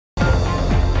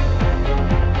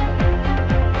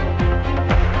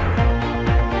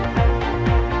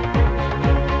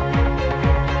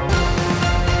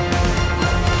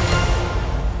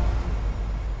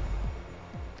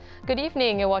Good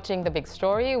evening. You're watching The Big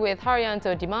Story with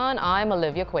Haryanto Diman. I'm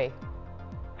Olivia Quay.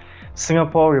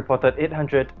 Singapore reported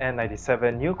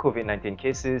 897 new COVID-19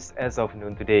 cases as of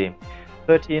noon today.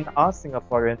 13 are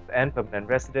Singaporeans and permanent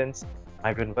residents.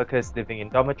 Migrant workers living in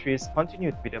dormitories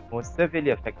continue to be the most severely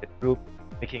affected group,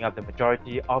 making up the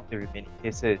majority of the remaining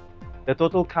cases. The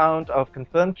total count of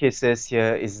confirmed cases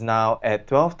here is now at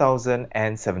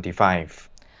 12,075.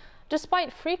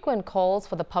 Despite frequent calls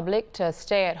for the public to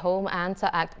stay at home and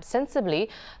to act sensibly,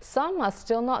 some are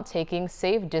still not taking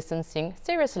safe distancing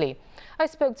seriously. I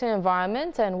spoke to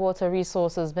Environment and Water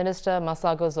Resources Minister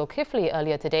Masagos Zulkifli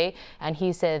earlier today, and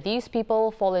he said these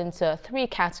people fall into three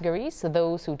categories: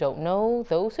 those who don't know,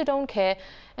 those who don't care,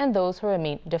 and those who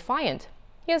remain defiant.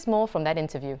 Here's more from that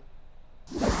interview.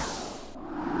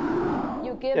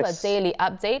 Give a daily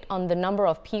update on the number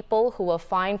of people who were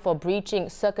fined for breaching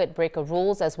circuit breaker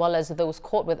rules, as well as those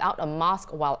caught without a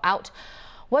mask while out.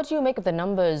 What do you make of the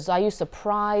numbers? Are you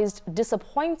surprised,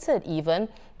 disappointed even,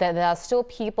 that there are still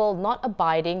people not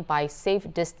abiding by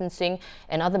safe distancing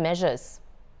and other measures?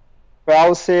 Well, I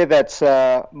would say that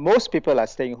most people are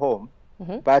staying home,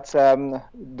 but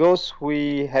those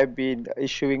who have been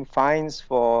issuing fines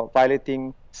for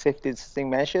violating safe distancing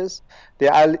measures,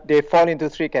 they fall into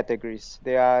three categories.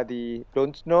 They are the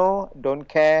don't know, don't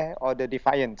care, or the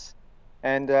defiant.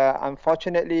 And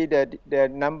unfortunately, the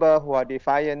number who are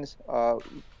defiant,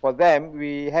 for them,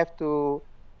 we have to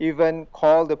even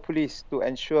call the police to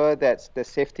ensure that the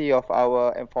safety of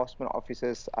our enforcement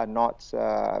officers are not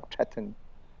threatened.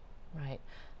 Right.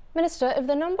 Minister, if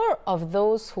the number of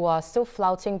those who are still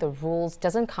flouting the rules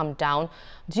doesn't come down,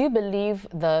 do you believe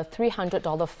the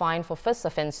 $300 fine for first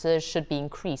offences should be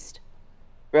increased?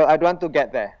 Well, I don't want to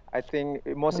get there. I think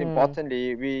most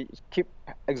importantly, we keep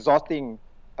exhorting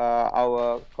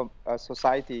our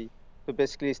society to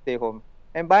basically stay home.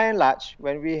 And by and large,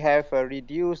 when we have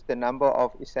reduced the number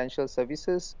of essential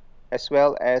services, as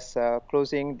well as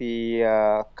closing the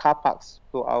car parks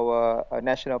to our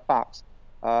national parks,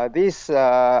 these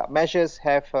measures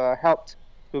have helped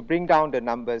to bring down the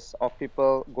numbers of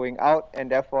people going out,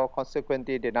 and therefore,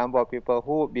 consequently, the number of people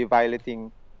who would be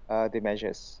violating the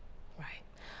measures. Right.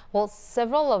 Well,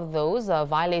 several of those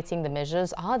violating the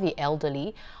measures are the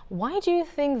elderly. Why do you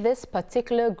think this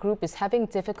particular group is having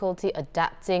difficulty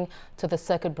adapting to the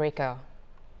circuit breaker?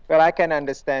 Well, I can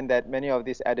understand that many of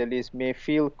these elderly may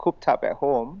feel cooped up at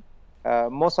home.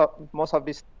 Most of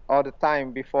this all the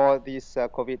time before these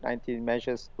COVID-19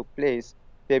 measures took place,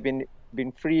 they've been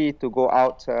free to go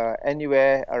out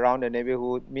anywhere around the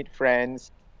neighborhood, meet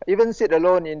friends, even sit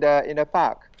alone in the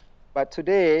park. But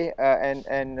today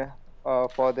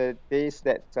for the days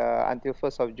that until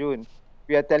 1st of June,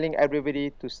 we are telling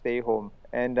everybody to stay home.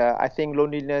 And I think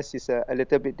loneliness is a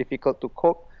little bit difficult to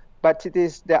cope, but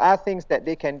there are things that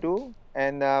they can do,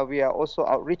 and we are also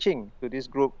outreaching to this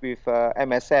group with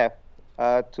MSF.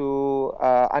 To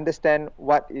understand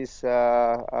what is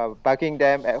bugging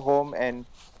them at home and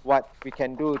what we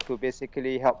can do to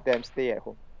basically help them stay at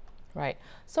home. Right.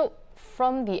 So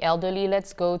from the elderly,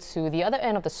 let's go to the other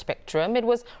end of the spectrum. It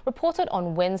was reported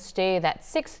on Wednesday that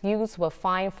 6 youths were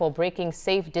fined for breaking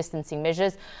safe distancing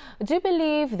measures. Do you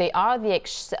believe they are the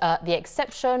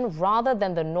exception rather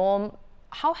than the norm?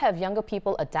 How have younger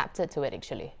people adapted to it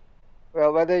actually?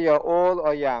 Well, whether you're old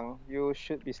or young, you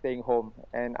should be staying home.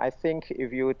 And I think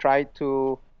if you try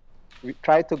to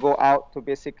go out to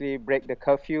basically break the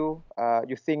curfew,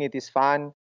 you think it is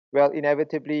fun, well,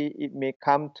 inevitably it may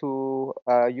come to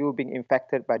you being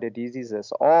infected by the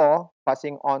diseases or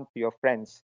passing on to your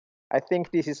friends. I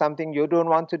think this is something you don't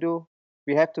want to do.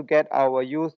 We have to get our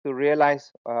youth to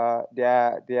realize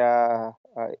their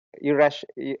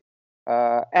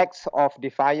acts of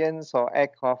defiance or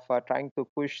act of trying to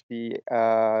push the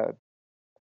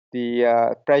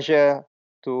pressure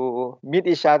to meet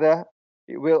each other.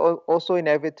 It will also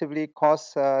inevitably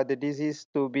cause the disease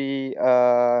to be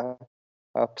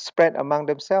spread among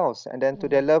themselves and then to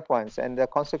their loved ones, and the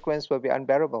consequence will be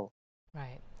unbearable.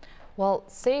 Right. Well,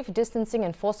 safe distancing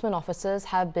enforcement officers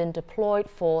have been deployed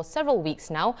for several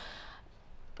weeks now.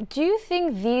 Do you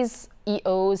think these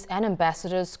EOs and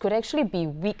ambassadors could actually be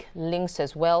weak links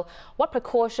as well? What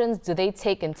precautions do they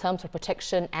take in terms of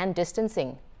protection and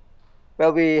distancing?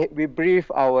 Well, we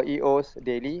brief our EOs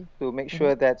daily to make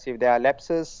sure that if there are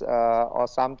lapses or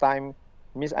sometimes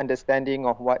misunderstanding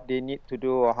of what they need to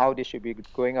do or how they should be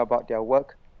going about their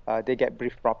work, they get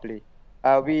briefed properly.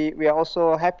 We are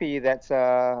also happy that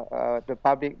the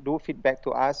public do feedback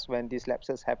to us when these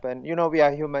lapses happen. You know, we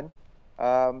are human.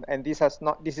 And this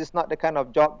is not the kind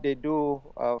of job they do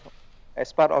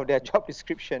as part of their job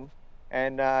description.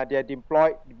 and they are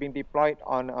being deployed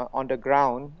on the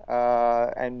ground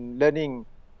and learning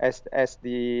as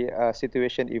the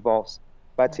situation evolves.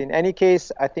 But in any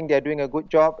case, I think they're doing a good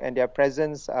job, and their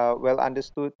presence well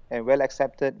understood and well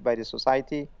accepted by the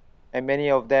society, and many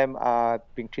of them are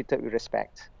being treated with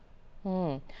respect.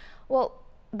 Well,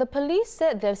 the police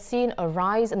said they've seen a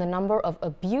rise in the number of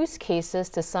abuse cases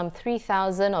to some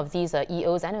 3,000 of these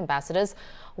EOs and ambassadors.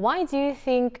 Why do you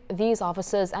think these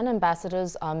officers and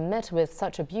ambassadors are met with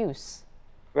such abuse?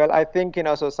 Well, I think in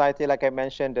our society, like I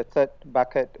mentioned, the third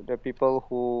bucket, the people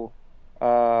who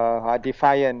are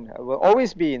defiant, will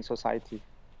always be in society.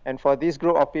 And for this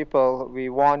group of people, we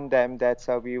warn them that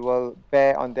we will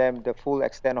bear on them the full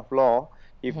extent of law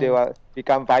if they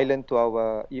become violent to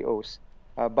our EOs.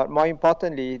 But more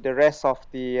importantly, the rest of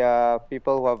the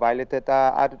people who are violated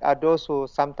are those who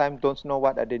sometimes don't know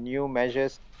what are the new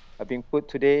measures being put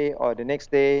today or the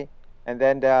next day. And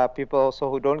then there are people also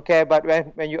who don't care, but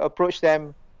when you approach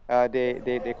them,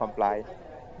 they comply.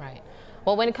 Right.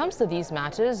 Well, when it comes to these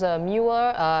matters,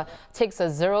 Muir takes a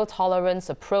zero-tolerance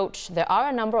approach. There are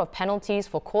a number of penalties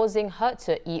for causing hurt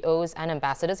to EOs and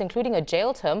ambassadors, including a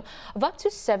jail term of up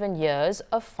to 7 years,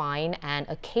 a fine and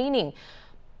a caning.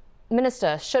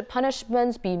 Minister, should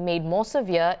punishments be made more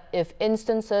severe if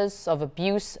instances of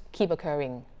abuse keep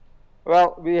occurring?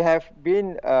 Well, we have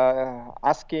been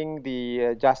asking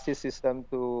the justice system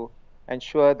to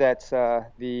ensure that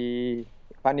the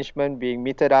punishment being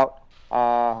meted out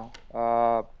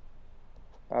are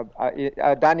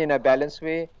done in a balanced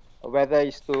way, whether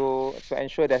it's to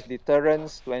ensure that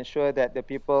deterrence, to ensure that the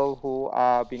people who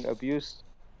are being abused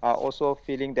are also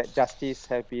feeling that justice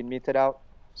has been meted out.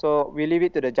 So we leave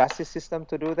it to the justice system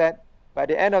to do that. But at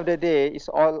the end of the day, it's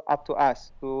all up to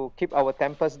us to keep our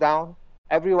tempers down.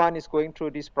 Everyone is going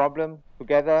through this problem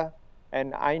together.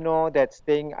 And I know that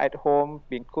staying at home,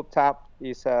 being cooped up,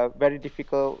 is a very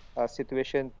difficult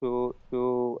situation to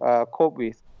cope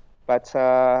with. But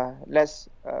let's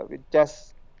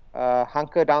just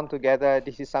hunker down together.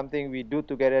 This is something we do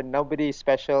together. Nobody is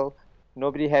special.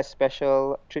 Nobody has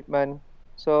special treatment.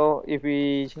 So if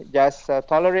we just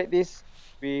tolerate this,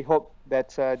 we hope that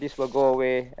this will go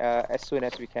away as soon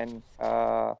as we can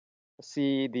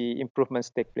see the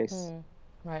improvements take place.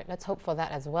 Right, let's hope for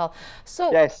that as well.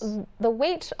 So yes, the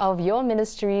weight of your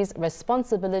ministry's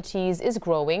responsibilities is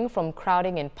growing, from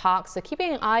crowding in parks to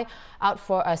keeping an eye out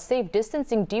for safe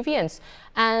distancing deviants.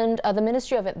 And the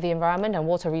Ministry of the Environment and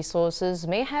Water Resources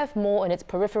may have more in its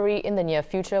periphery in the near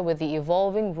future with the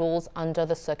evolving rules under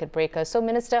the circuit breaker. So,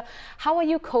 Minister, how are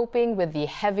you coping with the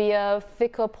heavier,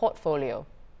 thicker portfolio?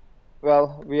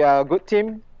 Well, we are a good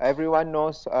team. Everyone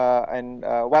knows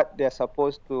what they're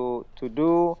supposed to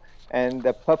do and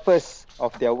the purpose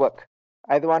of their work.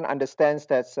 Everyone understands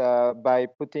that by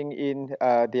putting in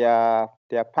their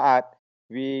part,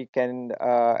 we can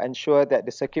ensure that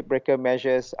the circuit breaker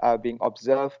measures are being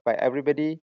observed by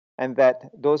everybody, and that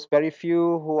those very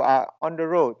few who are on the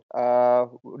road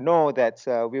know that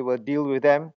we will deal with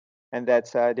them, and that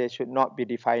they should not be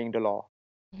defying the law.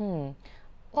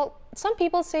 Well, some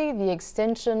people say the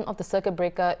extension of the circuit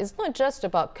breaker is not just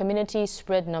about community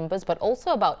spread numbers, but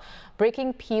also about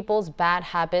breaking people's bad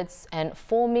habits and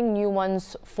forming new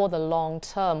ones for the long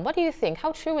term. What do you think?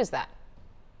 How true is that?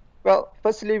 Well,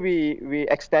 firstly, we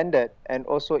extended and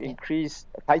also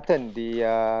tightened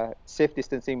the safe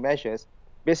distancing measures,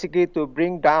 basically to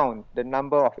bring down the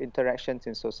number of interactions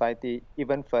in society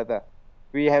even further.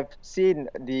 We have seen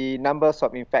the numbers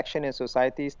of infection in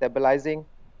society stabilizing,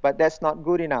 but that's not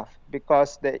good enough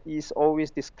because there is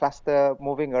always this cluster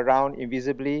moving around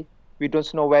invisibly. We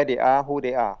don't know where they are, who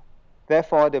they are.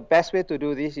 Therefore, the best way to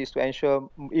do this is to ensure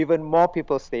even more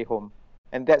people stay home.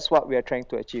 And that's what we are trying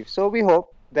to achieve. So we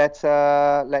hope that,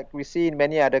 like we see in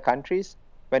many other countries,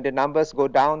 when the numbers go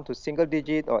down to single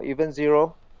digit or even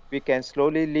zero, we can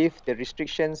slowly lift the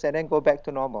restrictions and then go back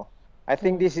to normal. I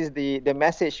think this is the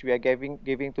message we are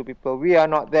giving to people. We are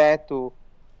not there to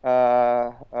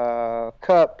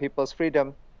curb people's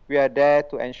freedom. We are there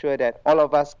to ensure that all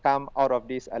of us come out of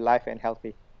this alive and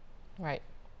healthy. Right.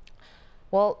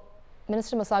 Well,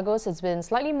 Minister Masagos, it's been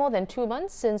slightly more than 2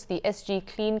 months since the SG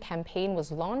Clean campaign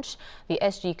was launched. The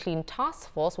SG Clean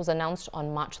Taskforce was announced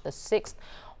on March the 6th.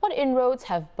 What inroads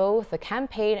have both the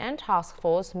campaign and task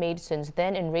force made since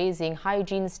then in raising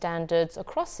hygiene standards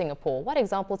across Singapore? What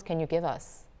examples can you give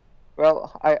us?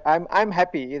 Well, I'm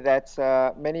happy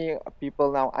that many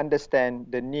people now understand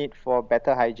the need for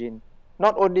better hygiene.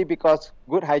 Not only because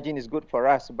good hygiene is good for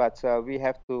us, but we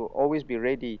have to always be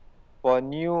ready for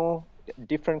new,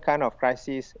 different kind of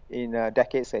crises in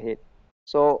decades ahead.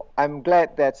 So I'm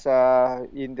glad that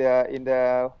in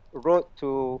the road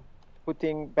to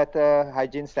putting better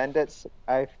hygiene standards.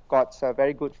 I've got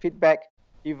very good feedback,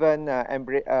 even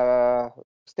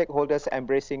stakeholders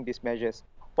embracing these measures.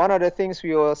 One of the things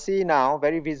we will see now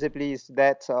very visibly is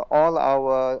that all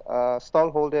our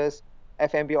stallholders,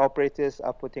 F&B operators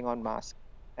are putting on masks.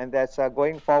 And that's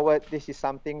going forward, this is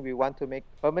something we want to make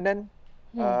permanent.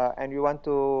 And we want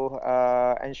to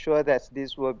ensure that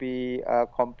this will be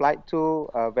complied to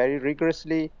very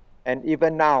rigorously. And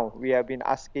even now, we have been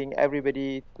asking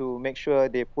everybody to make sure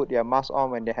they put their mask on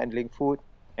when they're handling food.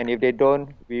 And if they don't,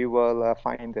 we will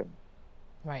fine them.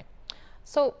 Right.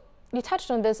 So you touched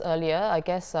on this earlier, I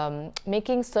guess,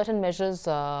 making certain measures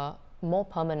more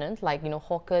permanent, like,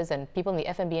 hawkers and people in the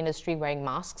F&B industry wearing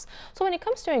masks. So when it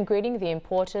comes to ingraining the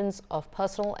importance of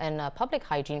personal and public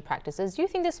hygiene practices, do you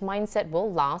think this mindset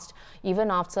will last even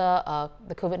after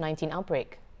the COVID-19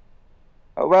 outbreak?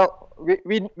 Well,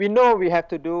 we know we have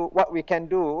to do what we can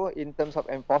do in terms of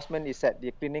enforcement is at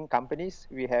the cleaning companies.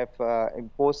 We have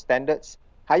imposed standards,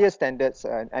 higher standards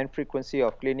and frequency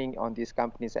of cleaning on these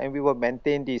companies, and we will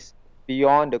maintain this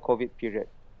beyond the COVID period.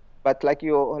 But like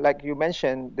you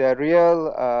mentioned, the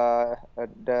real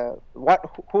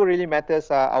who really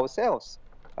matters are ourselves.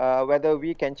 Whether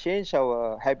we can change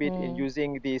our habit in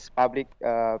using these public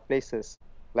places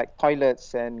like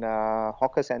toilets and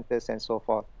hawker centers and so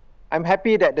forth. I'm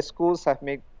happy that the schools have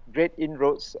made great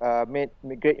inroads, made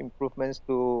great improvements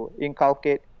to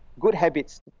inculcate good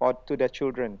habits to the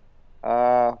children.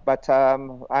 But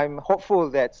I'm hopeful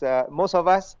that most of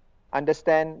us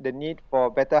understand the need for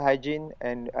better hygiene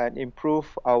and improve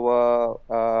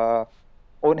our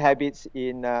own habits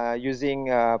in using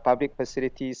public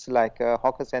facilities like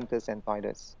hawker centers and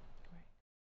toilets.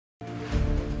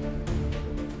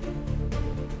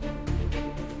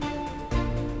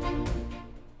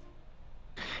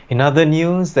 In other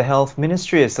news, the Health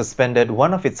Ministry has suspended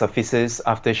one of its officers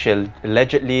after she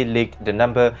allegedly leaked the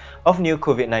number of new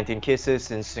COVID-19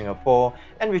 cases in Singapore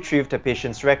and retrieved a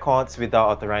patient's records without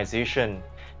authorization.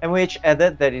 MOH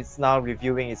added that it's now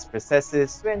reviewing its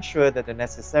processes to ensure that the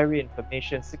necessary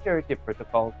information security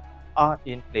protocols are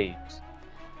in place.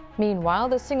 Meanwhile,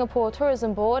 the Singapore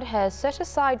Tourism Board has set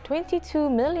aside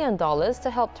 $22 million to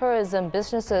help tourism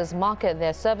businesses market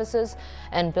their services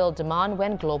and build demand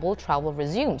when global travel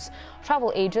resumes.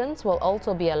 Travel agents will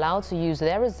also be allowed to use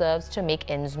their reserves to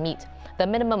make ends meet. The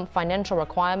minimum financial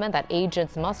requirement that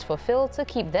agents must fulfill to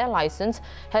keep their license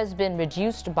has been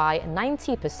reduced by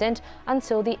 90%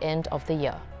 until the end of the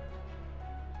year.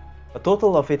 A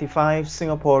total of 85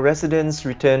 Singapore residents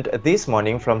returned this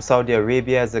morning from Saudi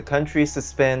Arabia as the country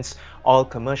suspends all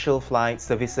commercial flight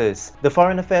services. The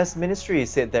Foreign Affairs Ministry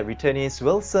said that returnees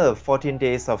will serve 14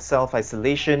 days of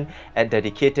self-isolation at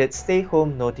dedicated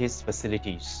stay-home notice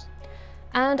facilities.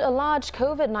 And a large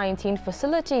COVID-19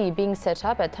 facility being set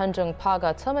up at Tanjung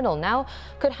Pagar Terminal now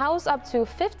could house up to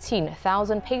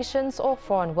 15,000 patients or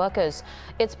foreign workers.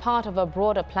 It's part of a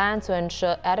broader plan to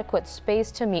ensure adequate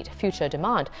space to meet future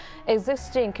demand.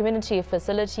 Existing community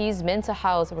facilities meant to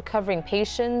house recovering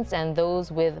patients and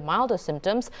those with milder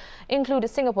symptoms include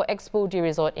Singapore Expo Day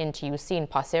Resort in TUC in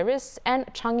Pasir Ris and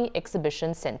Changi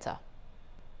Exhibition Centre.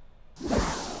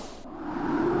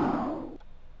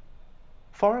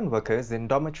 Foreign workers in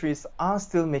dormitories are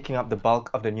still making up the bulk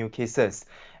of the new cases,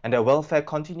 and their welfare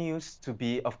continues to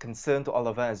be of concern to all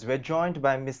of us. We're joined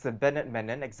by Mr. Bernard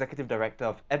Menon, Executive Director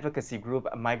of Advocacy Group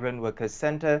Migrant Workers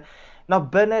Centre. Now,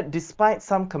 Bernard, despite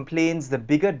some complaints, the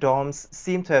bigger dorms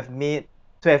seem to have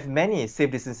many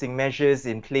safe distancing measures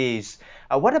in place.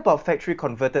 What about factory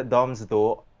converted dorms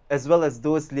though, as well as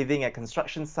those living at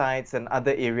construction sites and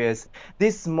other areas?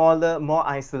 These smaller, more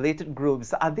isolated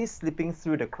groups, are they slipping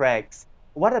through the cracks?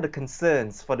 What are the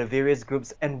concerns for the various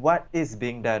groups and what is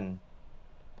being done?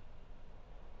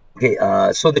 Okay,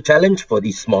 so the challenge for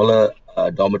these smaller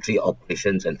dormitory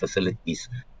operations and facilities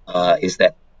is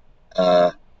that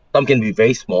some can be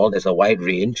very small. There's a wide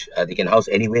range. They can house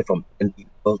anywhere from 10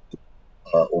 people to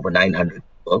over 900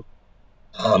 people.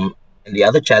 And the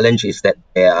other challenge is that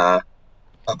there are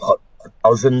about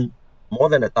more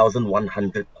than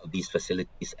 1,100 of these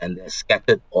facilities, and they're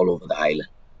scattered all over the island.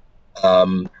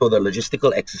 So the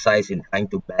logistical exercise in trying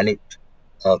to manage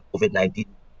COVID-19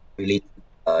 related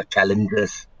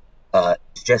challenges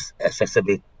is just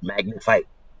exacerbated, magnified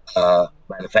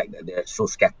by the fact that they're so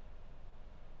scattered.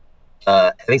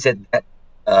 Having said that,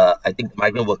 I think the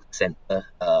Migrant Workers Centre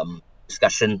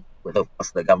discussion with, of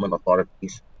course, the government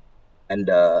authorities and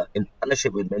in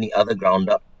partnership with many other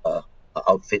ground-up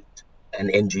outfits and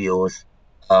NGOs,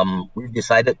 we've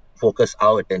decided to focus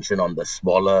our attention on the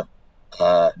smaller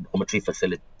dormitory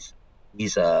facilities.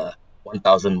 These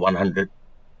 1,100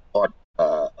 odd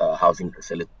housing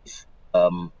facilities.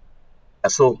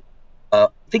 I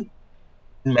think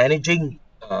managing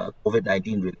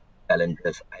COVID-19 related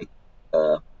challenges,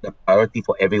 the priority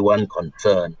for everyone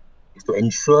concerned is to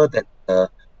ensure that the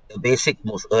basic,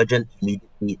 most urgent, immediate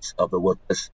needs of the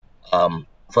workers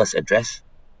first addressed,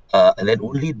 and then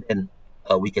only then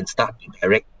we can start to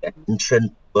direct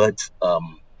attention towards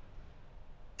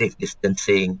safe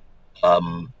distancing,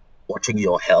 watching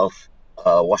your health,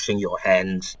 washing your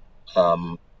hands,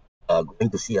 going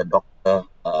to see a doctor,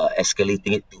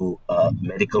 escalating it to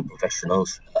medical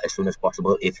professionals as soon as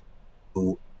possible if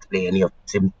you display any of the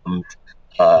symptoms,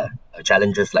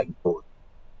 challenges like those.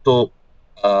 So,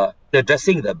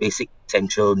 addressing the basic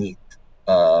essential needs,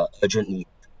 urgent needs,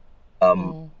 I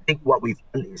think what we've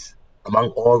done is, among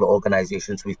all the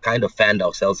organizations, we've kind of fanned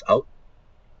ourselves out.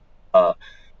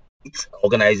 Each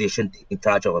organization taking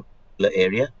charge of a particular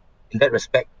area. In that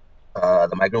respect,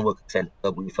 the Migrant Workers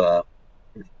Centre, we've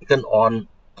taken on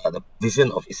the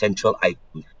provision of essential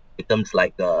items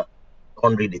like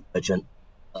laundry detergent,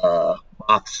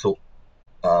 bath soap,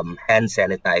 hand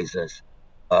sanitizers,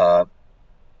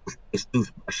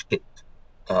 toothbrush kits,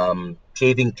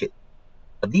 shaving kits.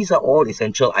 These are all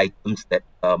essential items that,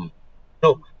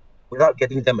 without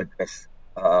getting them addressed,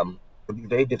 it would be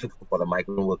very difficult for the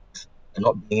migrant workers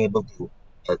not being able to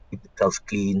keep themselves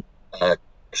clean,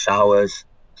 showers,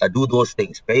 do those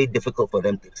things. Very difficult for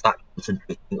them to start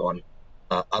concentrating on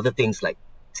other things like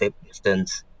safe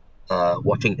distance,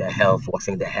 watching their health,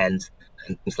 washing their hands,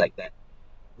 and things like that.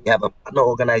 We have a partner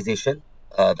organization,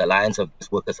 the Alliance of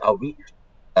Guest Workers Outreach,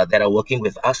 that are working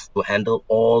with us to handle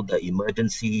all the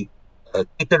emergency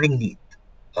catering needs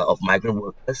of migrant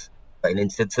workers in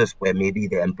instances where maybe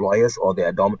their employers or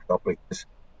their dormitory operators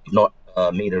have not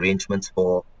made arrangements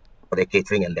for their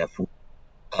catering and their food.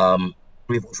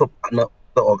 We've also partnered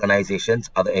with other organizations,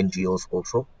 other NGOs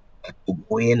also, to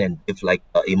go in and give like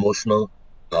emotional,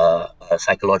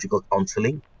 psychological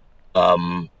counseling,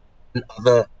 and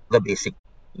other basic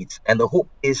needs. And the hope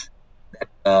is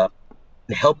that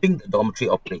in helping the dormitory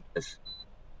operators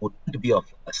who tend to be of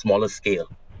a smaller scale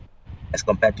as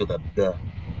compared to the bigger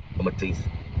dormitories,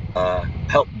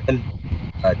 help them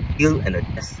deal and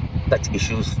address such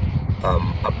issues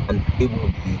and they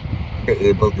will be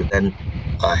able to then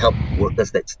help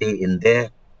workers that stay in their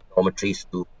dormitories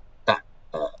to start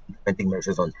implementing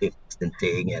measures on safe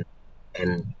distancing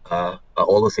and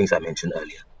all those things I mentioned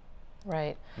earlier.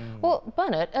 Right. Well,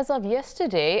 Bernard, as of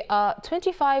yesterday,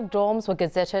 25 dorms were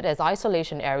gazetted as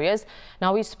isolation areas.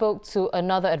 Now, we spoke to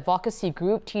another advocacy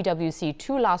group,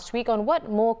 TWC2, last week on what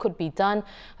more could be done.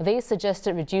 They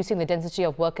suggested reducing the density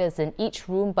of workers in each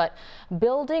room, but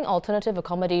building alternative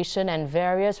accommodation and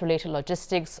various related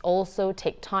logistics also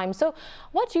take time. So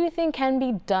what do you think can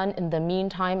be done in the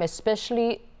meantime,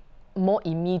 especially more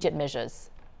immediate measures?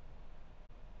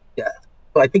 Yeah,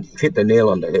 so I think you hit the nail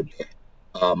on the head there.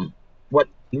 What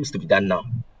needs to be done now,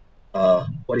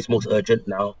 what is most urgent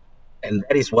now, and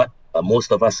that is what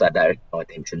most of us are directing our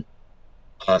attention.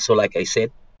 So like I said,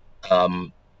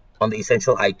 on the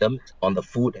essential items, on the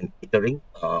food and catering,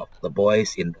 the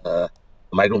boys in the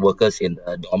migrant workers in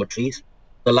the dormitories,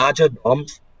 the larger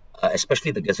dorms,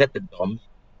 especially the gazetted dorms,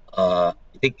 I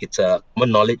think it's a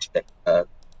common knowledge that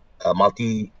a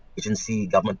multi-agency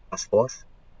government task force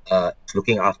is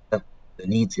looking after the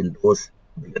needs in those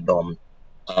bigger dorms.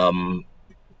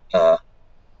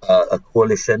 A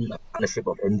coalition, a partnership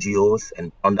of NGOs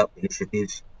and ground-up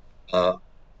initiatives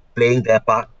playing their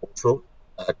part also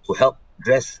to help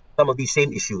address some of these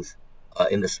same issues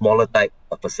in the smaller type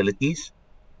of facilities.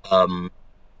 But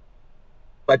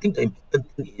I think the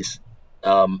important thing is,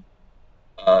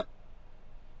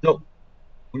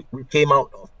 we came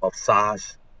out of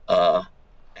SARS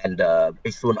and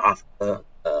very soon after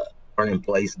Foreign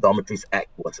Employees Dormitories Act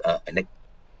was enacted.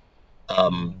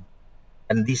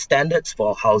 And these standards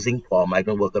for housing for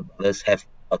migrant worker brothers have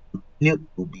continued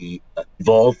to be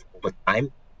evolved over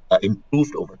time,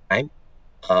 improved over time.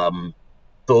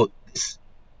 So this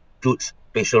includes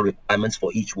spatial requirements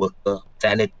for each worker,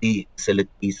 sanitary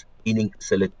facilities, cleaning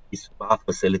facilities, bath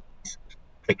facilities,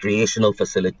 recreational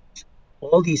facilities.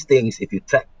 All these things, if you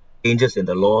track changes in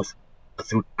the laws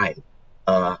through time,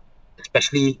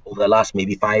 especially over the last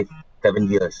maybe 5-7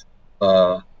 years,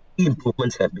 key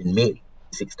improvements have been made.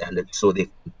 Standards, so they've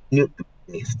continued to be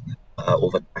placed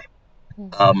over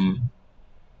time.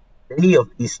 Many of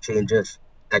these changes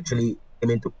actually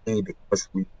came into play because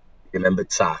we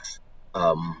remembered SARS.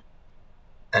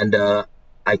 And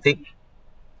I think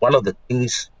one of the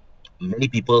things many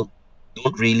people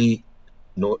don't really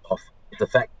know of is the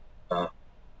fact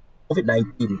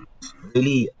COVID-19 is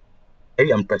really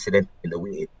very unprecedented in the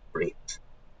way it operates,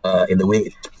 in the way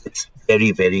it spreads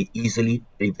very, very easily,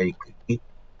 very, very quickly.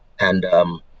 And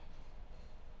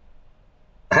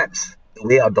perhaps the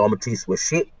way our dormitories were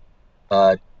shaped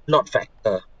not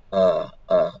factor a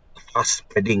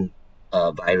fast-spreading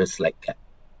virus like that.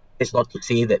 It's not to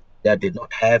say that they did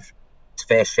not have its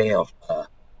fair share of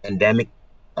pandemic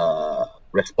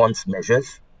response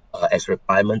measures as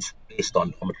requirements based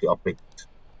on dormitory operators.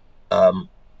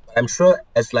 I'm sure,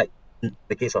 as like in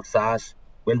the case of SARS,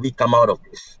 when we come out of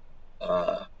this,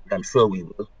 I'm sure we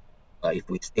will, if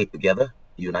we stay together,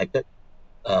 united.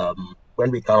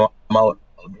 When we come out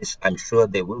of this, I'm sure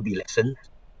there will be lessons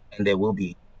and there will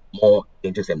be more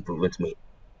changes and improvements made.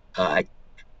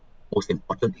 Most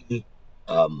importantly,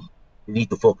 we need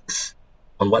to focus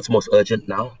on what's most urgent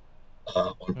now,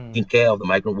 on taking care of the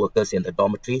migrant workers in the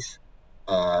dormitories,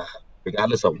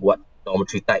 regardless of what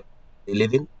dormitory type they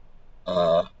live in,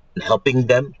 and helping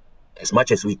them as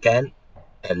much as we can,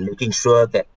 and making sure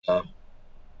that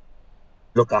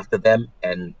look after them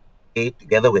and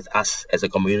together with us as a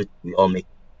community, we all make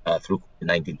through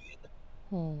COVID-19.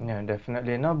 Yeah,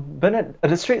 definitely. Now, Bernard,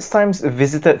 the Straits Times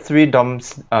visited 3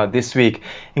 dorms this week,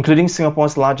 including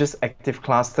Singapore's largest active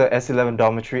cluster, S11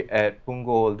 dormitory at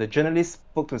Punggol. The journalist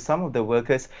spoke to some of the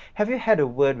workers. Have you had a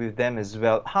word with them as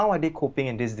well? How are they coping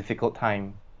in this difficult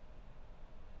time?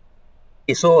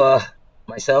 Okay, so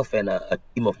myself and a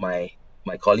team of my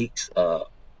colleagues,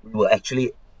 we were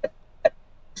actually at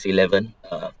S11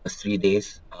 for 3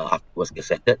 days after it was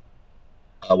gazetted.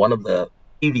 One of the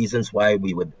key reasons why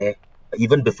we were there,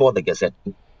 even before the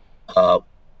gazetting,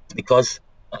 because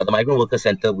the Migrant Workers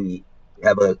Centre, we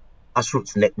have a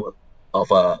grassroots network of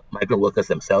migrant workers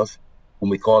themselves, whom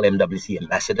we call MWC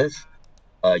ambassadors.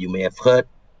 You may have heard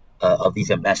of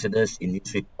these ambassadors in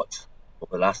news reports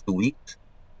over the last 2 weeks.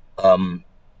 In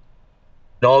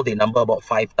all, they number about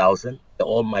 5,000. They're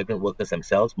all migrant workers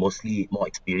themselves, mostly more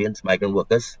experienced migrant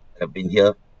workers that have been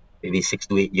here maybe 6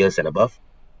 to 8 years and above.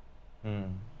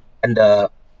 And the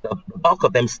bulk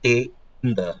of them stay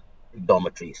in the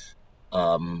dormitories.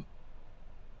 And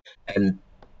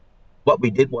what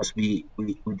we did was we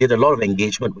did a lot of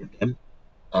engagement with them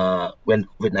when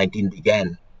COVID-19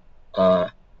 began,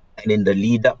 and in the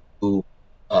lead up to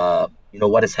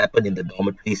what has happened in the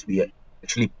dormitories, we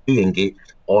actually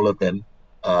pre-engaged all of them,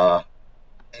 and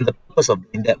the purpose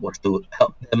of doing that was to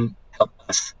help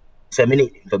us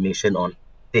disseminate information on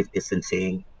safe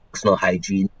distancing, personal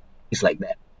hygiene, things like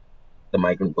that. The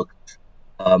migrant workers,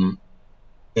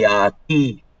 they are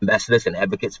key ambassadors and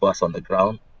advocates for us on the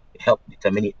ground. They help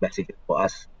disseminate messages for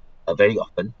us very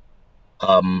often.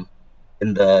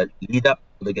 In the lead up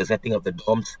to the gazetting of the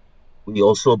dorms, we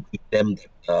also briefed them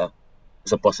that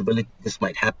there's a possibility this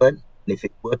might happen. And if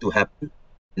it were to happen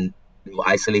and they were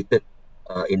isolated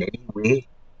in any way,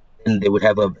 then they would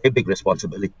have a very big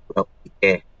responsibility to help take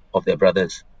care of their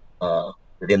brothers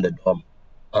within the dorm.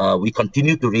 We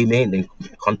continue to remain in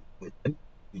contact with them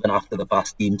even after the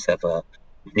past teams have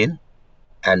been.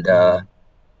 And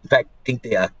in fact, I think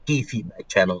they are a key feedback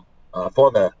channel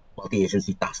for the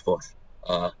multi-agency task force,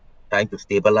 trying to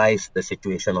stabilize the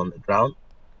situation on the ground,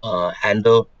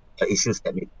 handle issues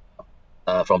that may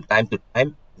from time to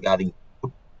time regarding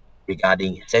food,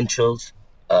 regarding essentials,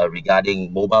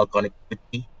 regarding mobile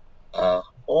connectivity,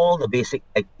 all the basic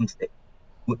items that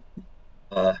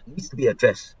needs to be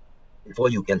addressed before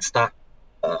you can start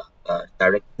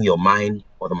directing your mind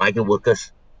or the migrant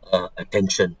workers'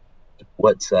 attention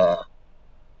towards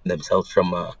themselves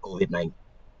from COVID-19.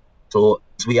 So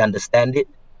as we understand it,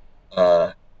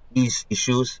 these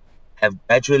issues have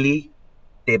gradually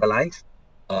stabilized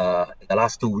in the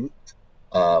last 2 weeks.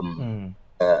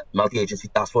 Multi-agency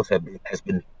task force has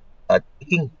been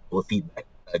taking our feedback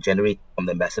generated from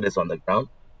the ambassadors on the ground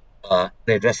and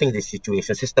addressing this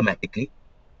situation systematically.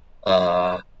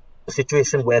 A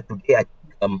situation where today I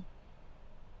think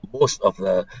most of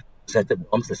the presented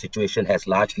norms, the situation has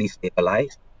largely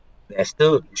stabilized. There are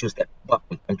still issues that come up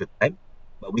from time to time,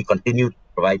 but we continue to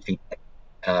provide feedback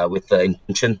with the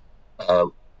intention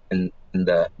and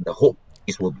the hope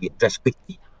this will be addressed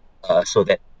quickly so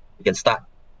that we can start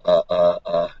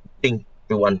getting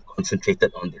everyone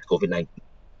concentrated on this COVID-19.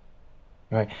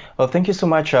 Right. Well, thank you so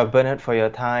much, Bernard, for your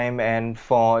time and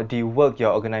for the work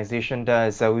your organization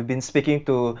does. We've been speaking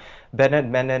to Bernard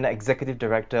Menon, Executive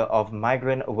Director of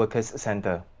Migrant Workers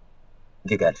Centre.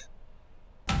 Thank you, guys.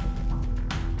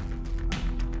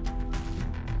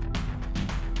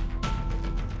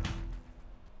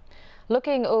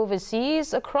 Looking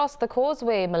overseas, across the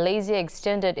causeway, Malaysia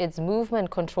extended its movement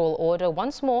control order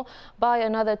once more by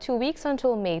another 2 weeks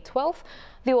until May 12th.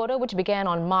 The order, which began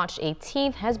on March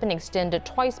 18th, has been extended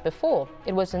twice before.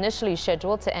 It was initially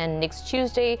scheduled to end next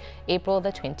Tuesday, April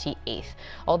the 28th.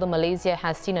 Although Malaysia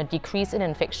has seen a decrease in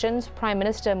infections, Prime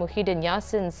Minister Muhyiddin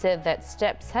Yassin said that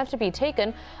steps have to be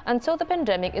taken until the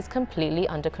pandemic is completely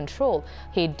under control.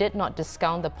 He did not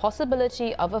discount the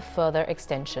possibility of a further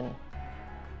extension.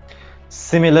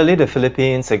 Similarly, the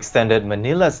Philippines extended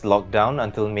Manila's lockdown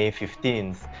until May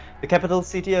 15th. The capital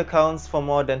city accounts for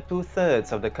more than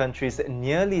two-thirds of the country's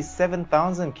nearly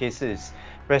 7,000 cases.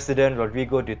 President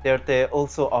Rodrigo Duterte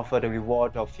also offered a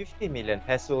reward of 50 million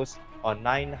pesos or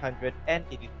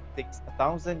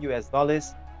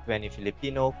 $986,000 to any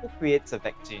Filipino who creates a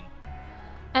vaccine.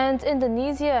 And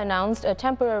Indonesia announced a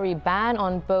temporary ban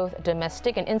on both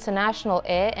domestic and international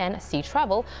air and sea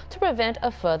travel to prevent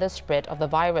a further spread of the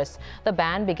virus. The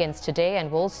ban begins today and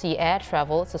will see air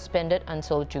travel suspended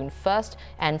until June 1st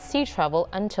and sea travel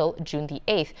until June the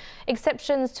 8th.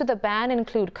 Exceptions to the ban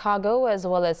include cargo as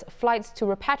well as flights to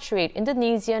repatriate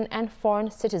Indonesian and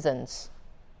foreign citizens.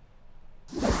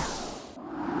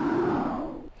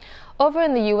 Over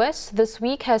in the U.S., this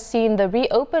week has seen the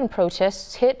reopen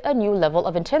protests hit a new level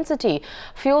of intensity,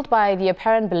 fueled by the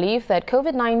apparent belief that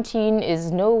COVID-19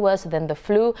 is no worse than the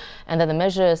flu and that the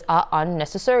measures are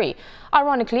unnecessary.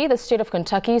 Ironically, the state of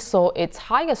Kentucky saw its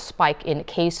highest spike in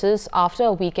cases after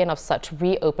a weekend of such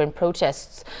reopen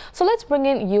protests. So let's bring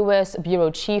in U.S.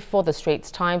 Bureau Chief for the Straits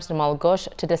Times, Nirmal Ghosh,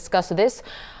 to discuss this.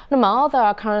 Nirmal, there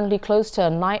are currently close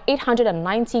to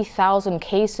 890,000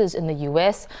 cases in the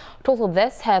U.S. Total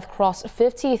deaths have crossed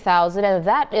 50,000, and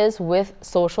that is with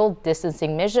social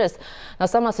distancing measures. Now,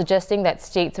 some are suggesting that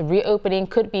states reopening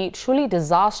could be truly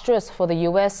disastrous for the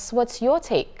U.S. What's your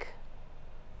take?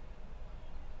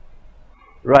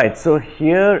 Right, so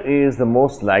here is the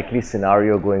most likely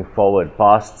scenario going forward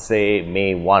past, say,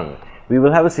 May 1. We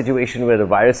will have a situation where the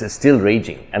virus is still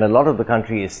raging and a lot of the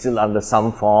country is still under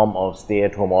some form of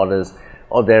stay-at-home orders,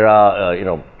 or there are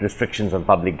restrictions on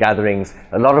public gatherings.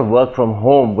 A lot of work from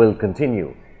home will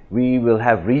continue. We will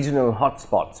have regional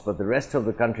hotspots, but the rest of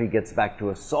the country gets back to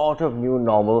a sort of new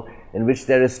normal in which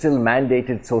there is still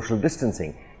mandated social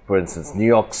distancing. For instance, New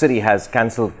York City has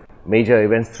cancelled major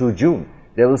events through June.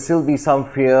 There will still be some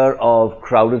fear of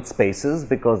crowded spaces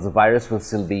because the virus will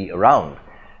still be around.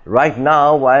 Right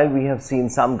now, while we have seen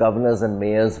some governors and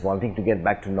mayors wanting to get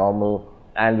back to normal,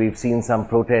 and we've seen some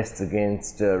protests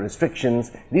against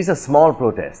restrictions, these are small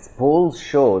protests. Polls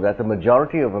show that the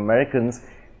majority of Americans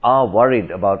are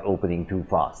worried about opening too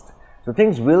fast. So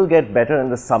things will get better in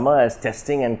the summer as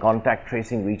testing and contact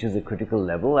tracing reaches a critical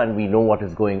level and we know what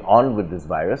is going on with this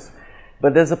virus.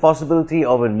 But there's a possibility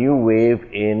of a new wave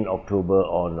in October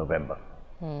or November.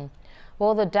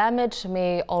 Well, the damage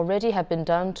may already have been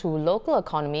done to local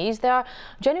economies. There are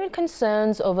genuine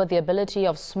concerns over the ability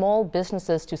of small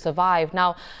businesses to survive.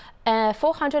 Now, a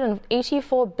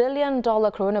 $484 billion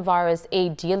coronavirus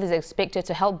aid deal is expected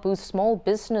to help boost small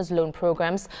business loan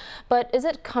programs. But is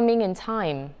it coming in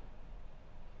time?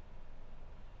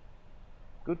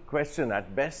 Good question.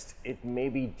 At best, it may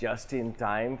be just in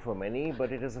time for many,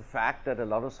 but it is a fact that a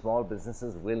lot of small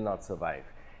businesses will not survive.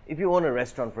 If you own a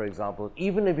restaurant, for example,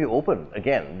 even if you open,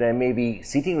 again, there may be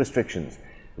seating restrictions.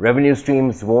 Revenue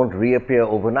streams won't reappear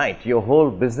overnight. Your whole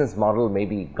business model may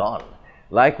be gone.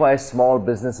 Likewise, small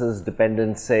businesses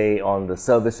dependent, say, on the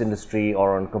service industry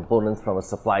or on components from a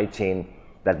supply chain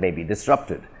that may be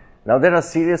disrupted. Now, there are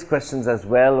serious questions as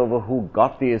well over who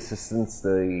got the assistance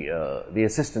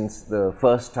the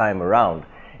first time around.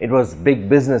 It was big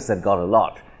business that got a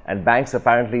lot, and banks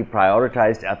apparently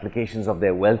prioritized applications of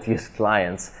their wealthiest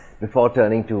clients before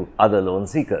turning to other loan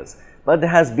seekers. But there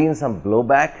has been some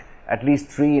blowback. At least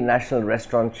 3 national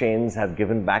restaurant chains have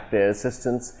given back their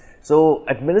assistance. So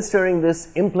administering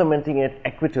this, implementing it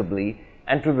equitably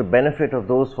and to the benefit of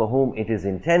those for whom it is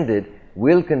intended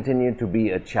will continue to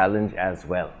be a challenge as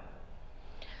well.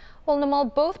 Well,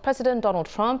 Nirmal, both President Donald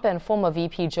Trump and former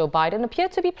VP Joe Biden appear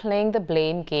to be playing the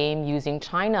blame game using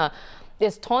China.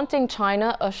 Is taunting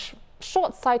China a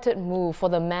short-sighted move for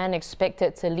the man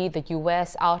expected to lead the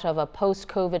U.S. out of a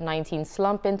post-COVID-19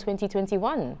 slump in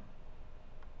 2021?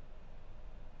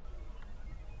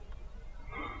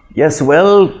 Yes,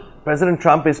 well, President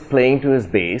Trump is playing to his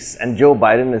base and Joe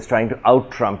Biden is trying to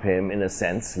out-Trump him in a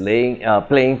sense,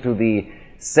 playing to the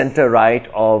center-right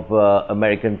of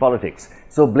American politics.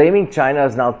 So blaming China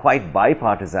is now quite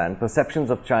bipartisan. Perceptions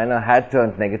of China had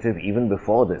turned negative even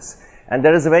before this. And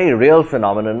there is a very real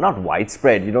phenomenon, not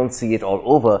widespread, you don't see it all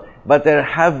over, but there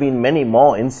have been many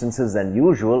more instances than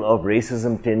usual of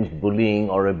racism-tinged bullying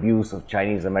or abuse of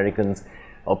Chinese Americans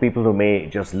or people who may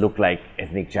just look like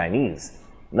ethnic Chinese.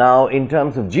 Now, in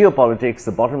terms of geopolitics,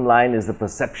 the bottom line is the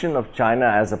perception of China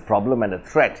as a problem and a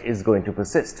threat is going to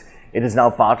persist. It is now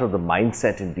part of the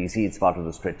mindset in DC, it's part of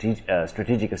the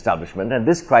strategic establishment, and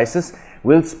this crisis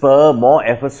will spur more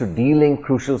efforts to delink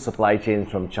crucial supply chains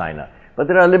from China. But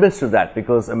there are limits to that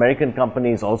because American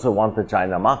companies also want the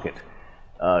China market.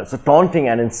 So taunting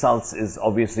and insults is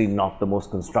obviously not the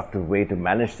most constructive way to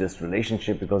manage this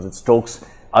relationship because it stokes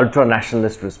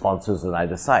ultra-nationalist responses on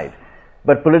either side.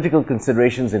 But political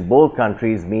considerations in both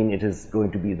countries mean it is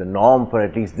going to be the norm for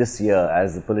at least this year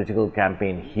as the political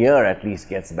campaign here at least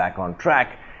gets back on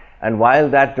track. And while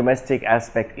that domestic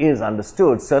aspect is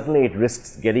understood, certainly it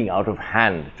risks getting out of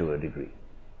hand to a degree.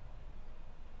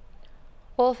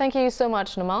 Well, thank you so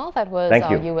much, Nirmal. That was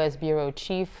our US Bureau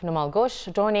Chief, Nirmal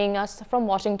Ghosh, joining us from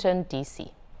Washington,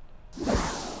 D.C.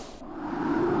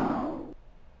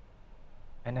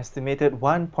 An estimated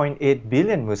 1.8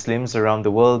 billion Muslims around the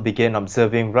world began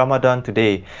observing Ramadan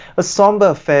today, a somber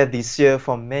affair this year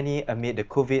for many amid the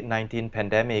COVID-19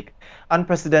 pandemic.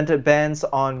 Unprecedented bans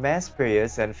on mass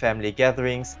prayers and family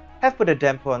gatherings have put a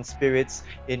damper on spirits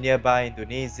in nearby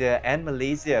Indonesia and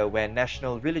Malaysia, where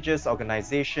national religious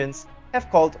organizations have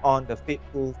called on the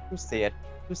faithful to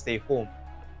stay home.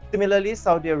 Similarly,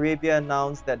 Saudi Arabia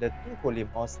announced that the two holy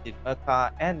mosques in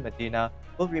Mecca and Medina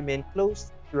will remain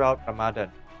closed throughout Ramadan.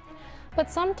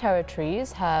 But some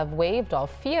territories have waved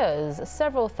off fears.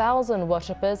 Several thousand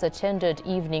worshippers attended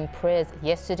evening prayers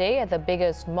yesterday at the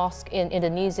biggest mosque in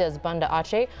Indonesia's Banda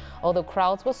Aceh, although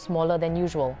crowds were smaller than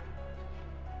usual.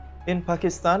 In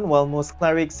Pakistan, while most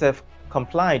clerics have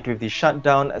complied with the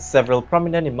shutdown, several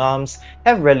prominent imams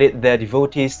have rallied their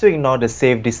devotees to ignore the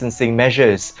safe distancing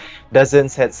measures.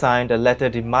 Dozens had signed a letter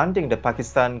demanding the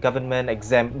Pakistan government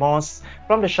exempt mosques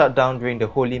from the shutdown during the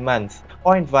holy month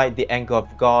or invite the anger of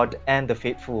God and the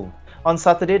faithful. On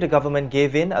Saturday, the government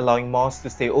gave in, allowing mosques to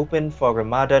stay open for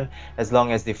Ramadan as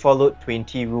long as they followed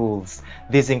 20 rules.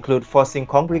 These include forcing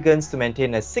congregants to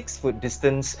maintain a 6-foot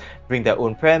distance, bring their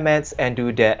own prayer mats and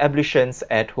do their ablutions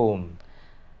at home.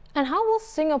 And how will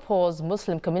Singapore's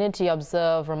Muslim community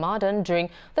observe Ramadan during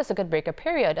the circuit breaker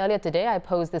period? Earlier today, I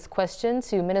posed this question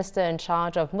to Minister in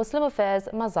charge of Muslim Affairs,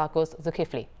 Masagos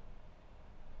Zulkifli.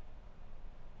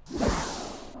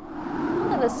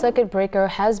 The circuit breaker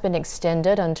has been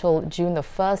extended until June the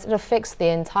 1st. It affects the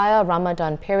entire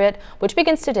Ramadan period, which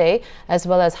begins today, as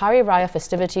well as Hari Raya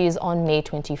festivities on May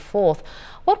 24th.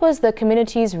 What was the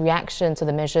community's reaction to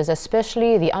the measures,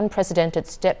 especially the unprecedented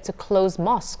step to close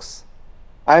mosques?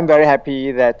 I'm very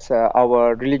happy that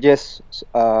our religious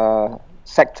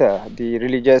sector, the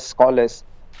religious scholars,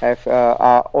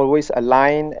 are always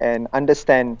aligned and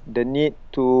understand the need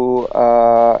to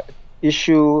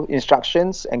issue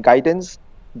instructions and guidance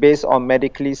based on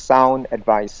medically sound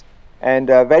advice. And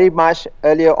very much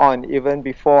earlier on, even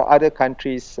before other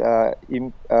countries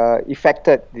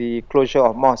effected the closure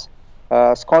of mosques,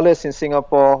 scholars in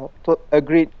Singapore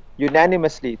agreed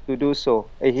unanimously to do so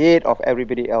ahead of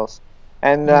everybody else.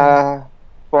 And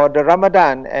for the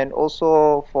Ramadan and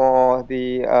also for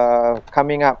the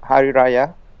coming up Hari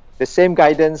Raya, the same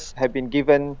guidance have been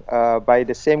given by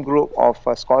the same group of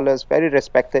scholars very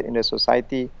respected in the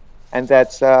society, and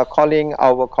that's calling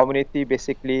our community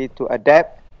basically to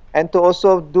adapt and to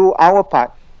also do our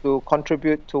part to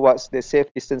contribute towards the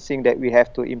safe distancing that we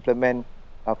have to implement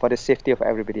for the safety of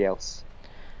everybody else.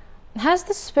 Has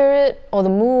the spirit or the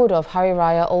mood of Hari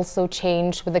Raya also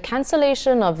changed with the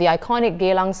cancellation of the iconic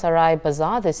Geylang Serai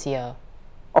Bazaar this year?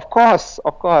 Of course.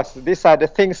 These are the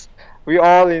things we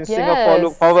all in Singapore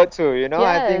look forward to. You know,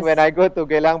 I think when I go to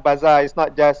Geylang Bazaar, it's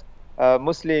not just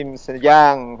Muslims and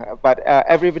young, but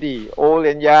everybody, old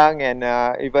and young, and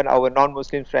even our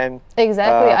non-Muslim friends.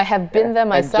 Exactly, I have been there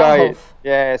myself. Enjoy it.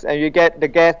 Yes, and you get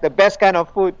the best kind of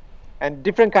food and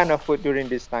different kind of food during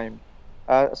this time.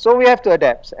 So we have to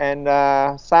adapt, and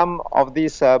some of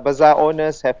these bazaar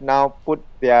owners have now put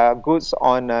their goods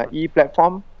on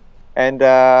e-platform, and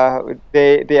if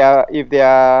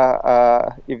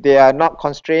they are not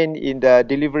constrained in the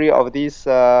delivery of these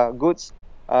goods,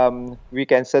 we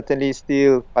can certainly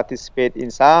still participate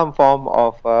in some form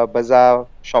of bazaar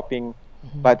shopping,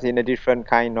 but in a different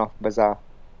kind of bazaar.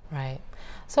 Right.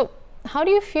 So, how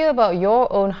do you feel about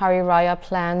your own Hari Raya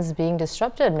plans being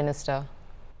disrupted, Minister?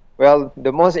 Well,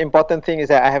 the most important thing is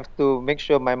that I have to make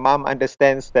sure my mom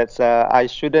understands that I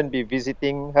shouldn't be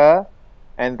visiting her,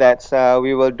 and that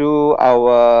we will do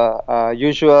our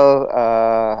usual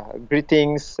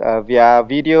greetings via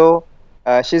video,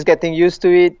 She's getting used to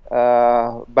it,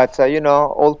 but you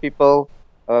know, old people,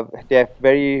 they have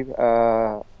very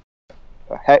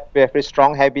very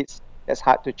strong habits. That's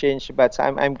hard to change, but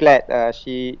I'm glad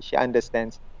she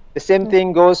understands. The same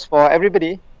thing goes for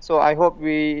everybody. So I hope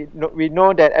we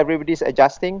know that everybody's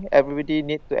adjusting. Everybody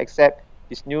needs to accept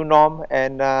this new norm,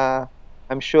 and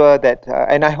I'm sure that,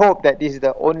 and I hope that this is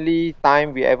the only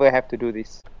time we ever have to do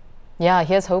this. Yeah,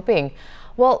 here's hoping.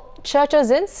 Well, churches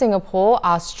in Singapore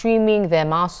are streaming their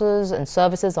masses and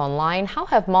services online. How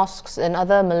have mosques and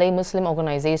other Malay Muslim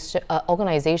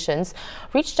organizations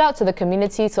reached out to the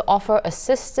community to offer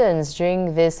assistance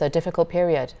during this difficult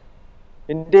period?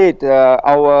 Indeed, the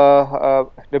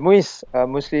MUIS,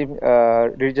 Muslim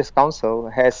Religious Council,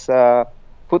 has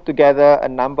put together a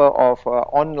number of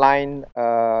online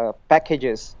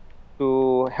packages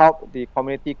to help the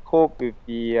community cope with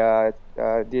the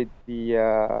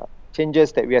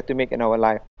changes that we have to make in our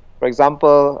life. For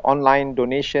example, online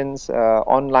donations,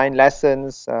 online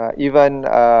lessons, even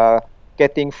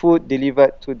getting food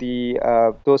delivered to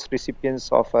those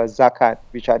recipients of zakat,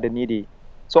 which are the needy.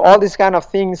 So all these kind of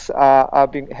things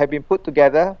have been put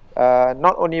together,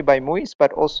 not only by MUIS,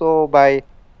 but also by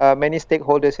many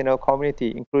stakeholders in our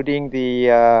community, including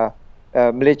the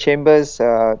Malay Chambers,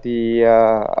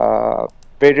 the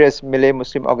various Malay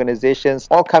Muslim organizations,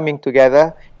 all coming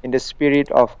together in the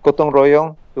spirit of gotong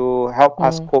royong to help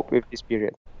us cope with this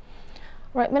period.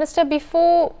 Right, Minister,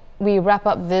 before we wrap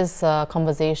up this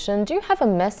conversation, do you have a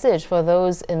message for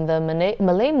those in the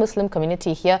Malay Muslim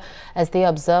community here as they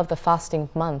observe the fasting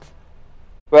month?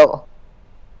 Well,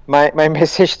 my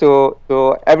message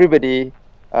to everybody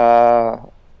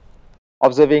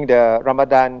observing the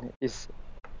Ramadan is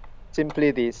simply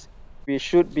this. We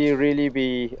should really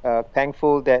be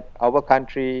thankful that our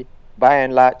country, by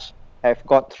and large, have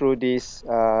got through this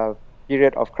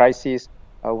period of crisis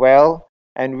well,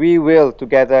 and we will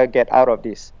together get out of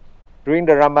this. During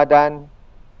the Ramadan,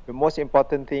 the most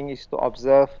important thing is to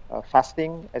observe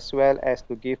fasting as well as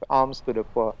to give alms to the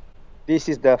poor. This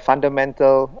is the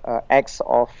fundamental acts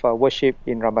of worship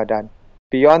in Ramadan.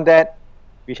 Beyond that,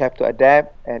 we have to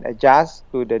adapt and adjust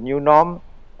to the new norm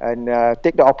and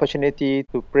take the opportunity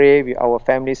to pray with our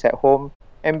families at home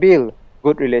and build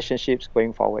good relationships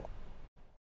going forward.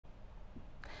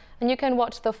 And you can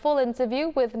watch the full interview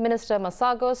with Minister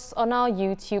Masagos on our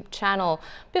YouTube channel.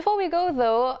 Before we go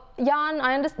though, Jan,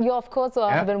 I understand you of course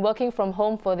have been working from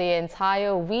home for the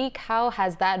entire week. How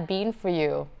has that been for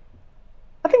you?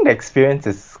 I think the experience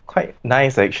is quite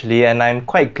nice actually, and I'm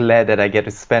quite glad that I get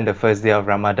to spend the first day of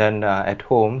Ramadan at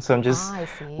home. So I'm just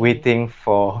waiting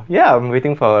for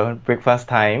breakfast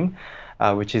time,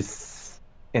 which is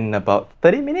in about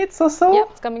 30 minutes or so. Yep,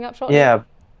 it's coming up shortly.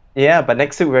 Yeah, but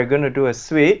next week we're going to do a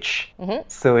switch.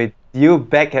 So it's you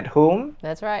back at home.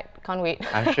 That's right. Can't wait.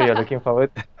 I'm sure you're looking forward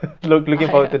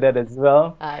forward to that as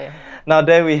well. Yeah. Now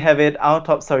there we have it, our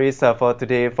top stories for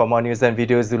today. For more news and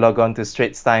videos, do log on to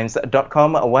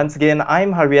straitstimes.com. Once again,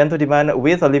 I'm Haryanto Diman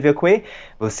with Olivia Quay.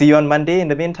 We'll see you on Monday. In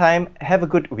the meantime, have a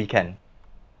good weekend.